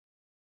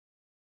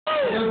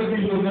those of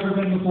you who have never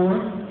been before,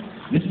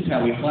 this is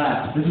how we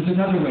clap. This is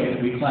another way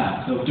that we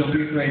clap. So don't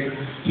be afraid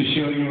to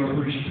show your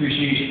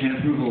appreciation and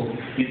approval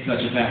in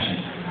such a fashion.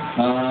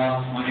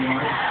 On your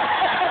mark.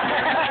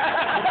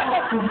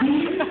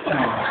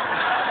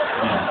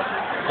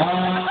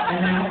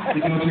 And now, the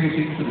go-to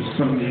sing for the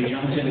from the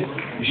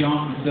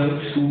Jean the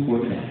School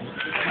Quartet.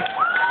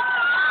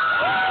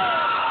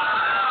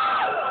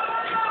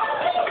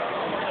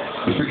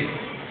 Forget.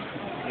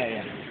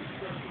 Yeah.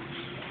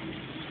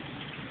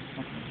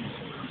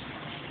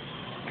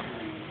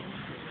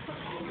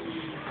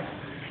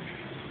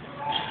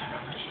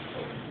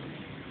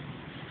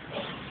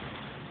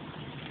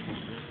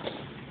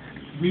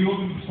 We will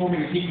be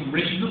performing a scene from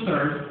Richard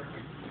III.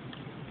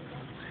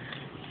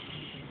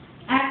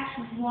 Act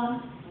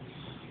 1.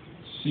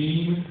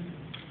 Scene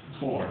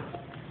 4.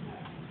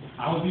 I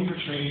will be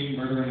portraying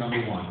murderer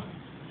number 1.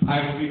 I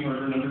will be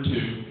murderer number 2.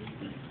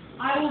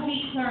 I will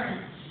be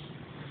Clarence.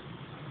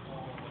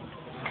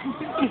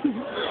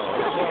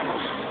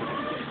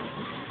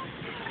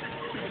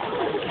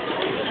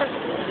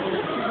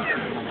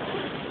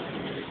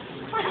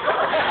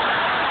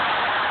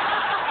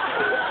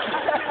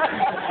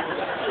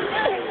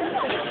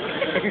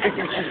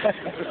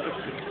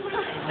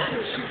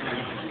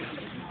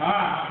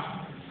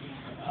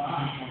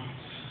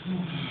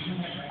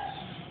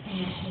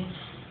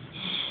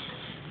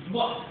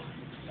 What?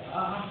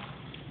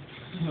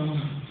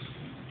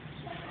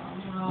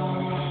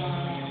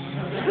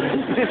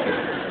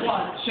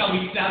 What? Shall we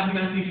stab him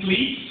as he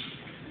sleeps?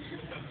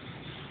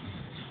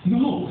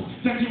 No,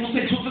 then he will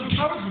say something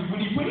cowardly when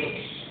he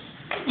wakes.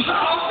 When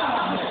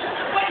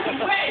he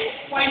wakes?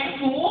 Why,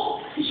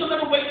 fool? He shall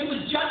never wait till the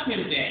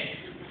judgment day.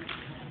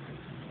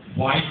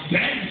 Why,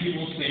 then he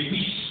will say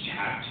we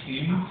stabbed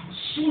him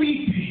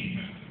sleeping.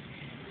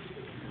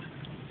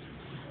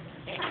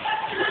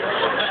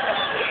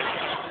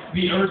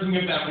 The urging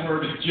of that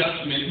word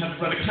adjustment has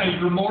bred a kind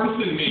of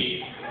remorse in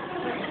me.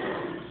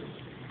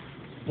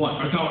 What,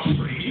 art thou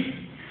afraid?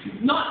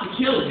 Not to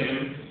kill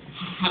him,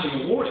 having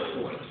a warrant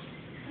for it,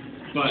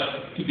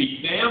 but to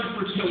be damned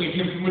for killing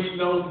him from which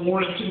no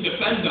warrant can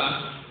defend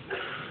us.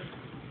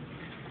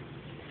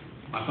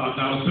 I thought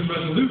thou was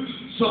resolute.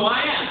 So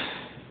I am.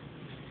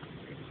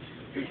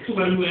 To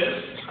let him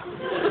live.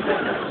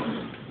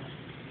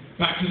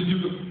 Back to the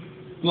Duke of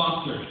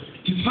Gloucester,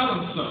 to tell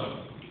him so.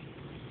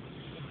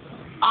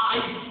 I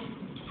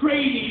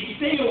pray thee,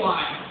 stay a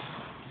while.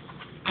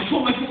 I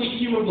hope my holy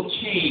humor will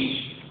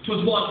change.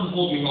 'Twas wont to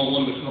hold me while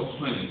one was so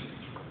plenty.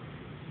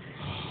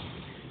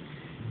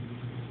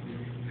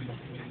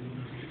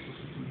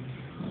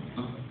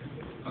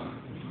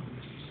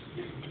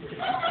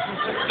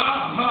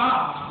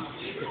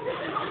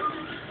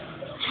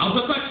 How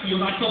does I feel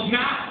myself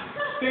now?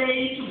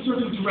 Fade from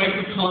certain dregs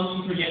of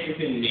conscience are yet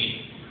within me.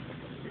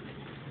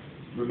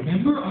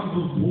 Remember our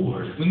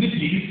reward when the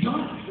deed is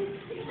done.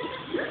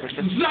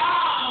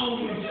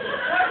 Zounds!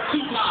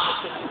 Keep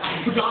not! I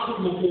forgot the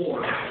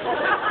reward.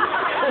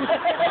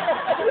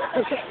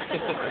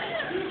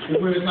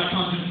 Where is my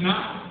conscience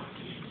now?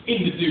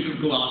 In the Duke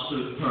of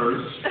Gloucester's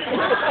purse.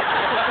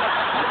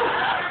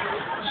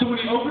 So when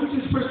he opens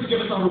his purse to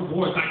give us our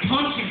reward, that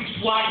conscience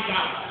flies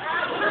out.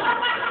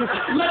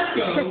 Let's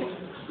go.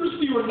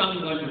 First you were none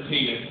to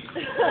entertain it.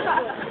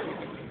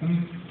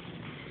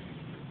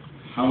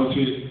 How if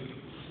it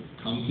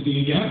comes to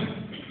thee again?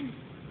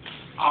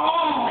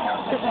 Oh!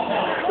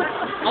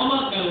 I'll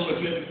not meddle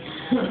with it.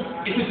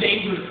 It's a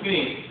dangerous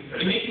thing.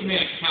 It makes a man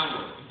a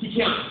coward. He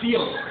cannot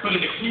steal, but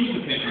it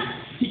accuses him.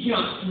 He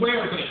cannot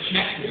swear, but it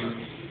checks him.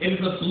 It is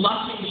a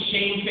blushing,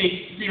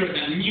 shame-faced spirit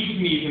that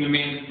mutinies in a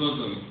man's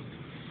bosom.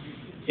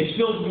 It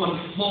fills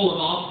one full of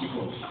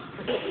obstacles.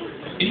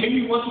 It made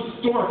me want to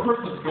store a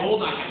purse of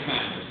gold I had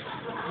found.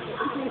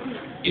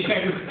 If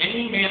there is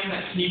any man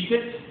that keeps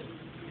it,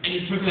 and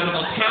is driven out of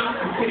a town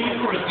and city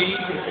for a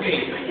dangerous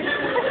thing.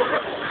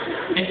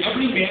 And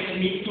every man that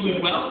needs to live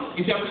well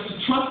endeavors to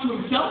trust to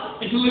himself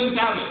and to live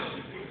without it.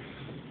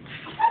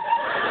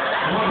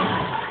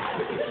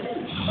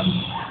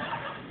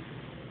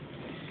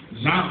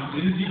 Zounds,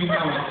 it is even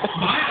now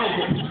my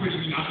elbow persuaded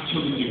me not to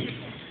kill the Duke.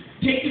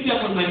 Take the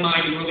devil in my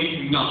mind and release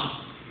him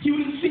not. He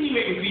would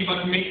insinuate with thee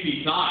but to make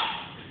thee die.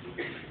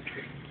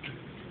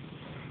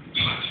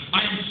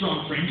 I am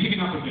strong, friend. Taking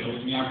up a bill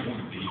with me, I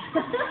warned thee.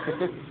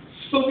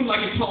 Spoken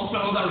like a tall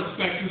fellow that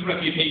respects his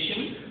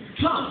reputation.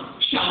 Come,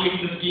 shall we to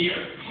this gear?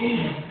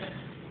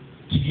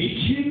 Take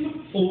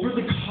him over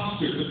the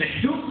costers with the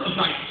hilt of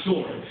thy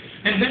sword,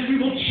 and then we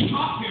will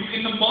chop him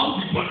in the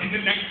multi butt in the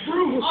next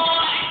room. Oh,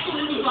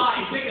 excellent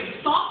design! Take a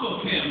stock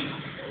of him.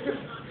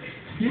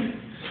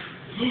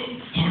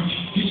 Hark,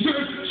 he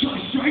stirs. Shall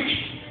I strike?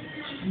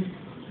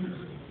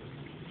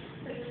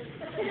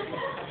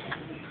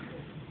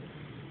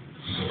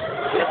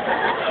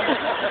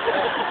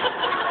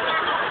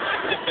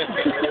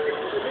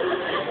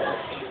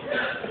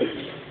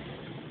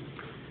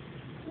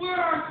 Where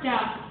art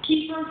thou?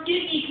 Keeper,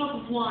 give me a cup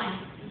of wine.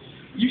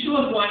 You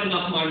shall have wine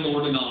enough, my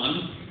lord,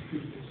 anon.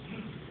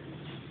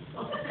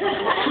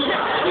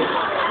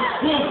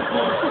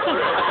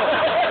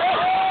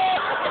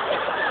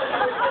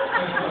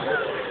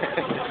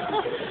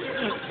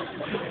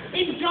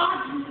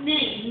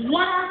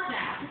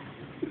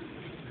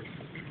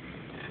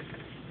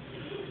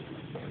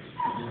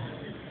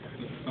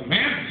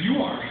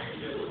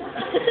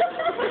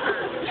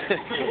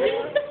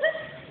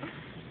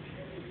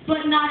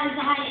 But not as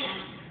I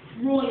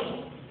am,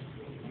 royal.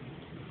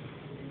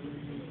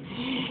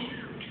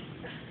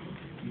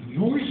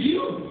 Nor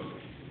you,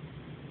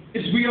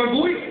 as we are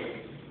loyal.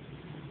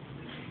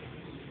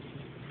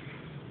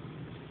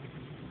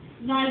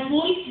 Thy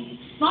voice is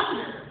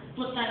thunder,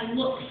 but thy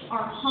looks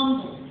are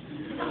humble.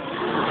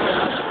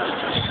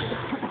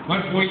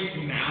 My voice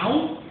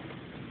now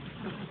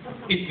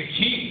is the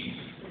king's.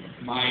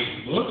 My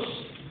looks,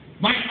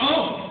 my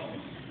own.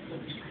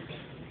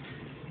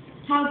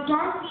 How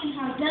darkly and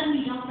how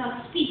deadly dost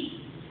thou speak?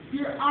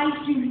 Your eyes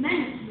do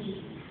menace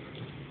me.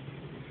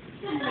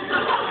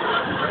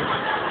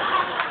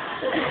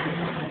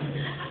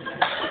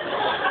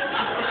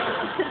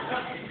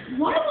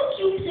 Why look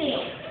you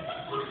pale?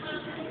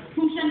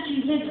 Who sent you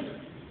hither?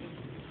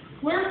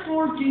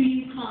 Wherefore do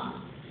you come?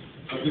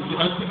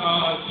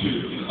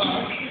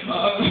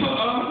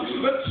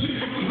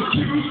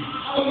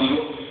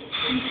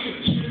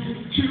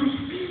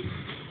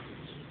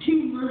 To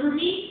murder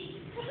me?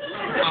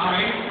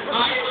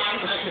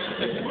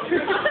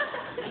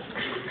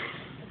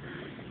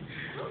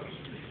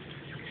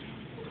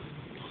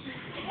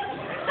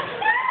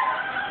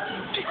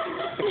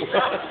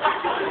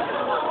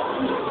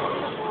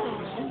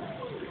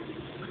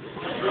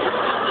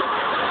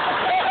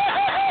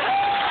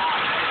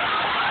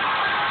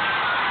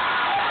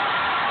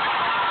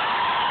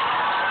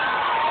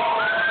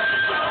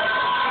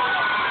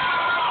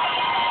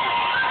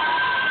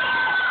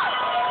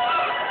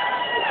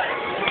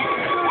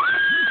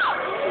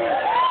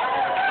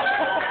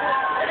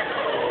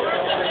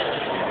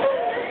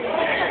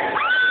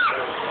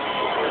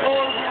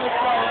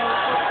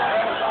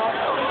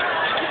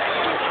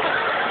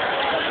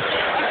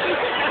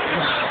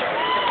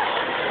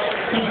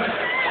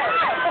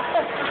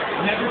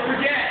 Never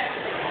forget,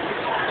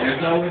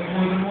 there's always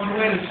more than one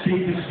way to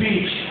speak the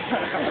speech.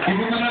 Give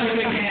him another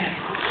big hand.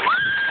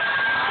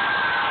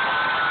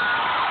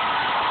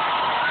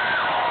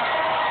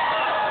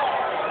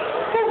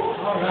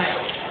 All right.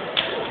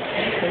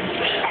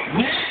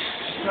 Next,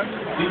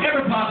 the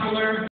ever popular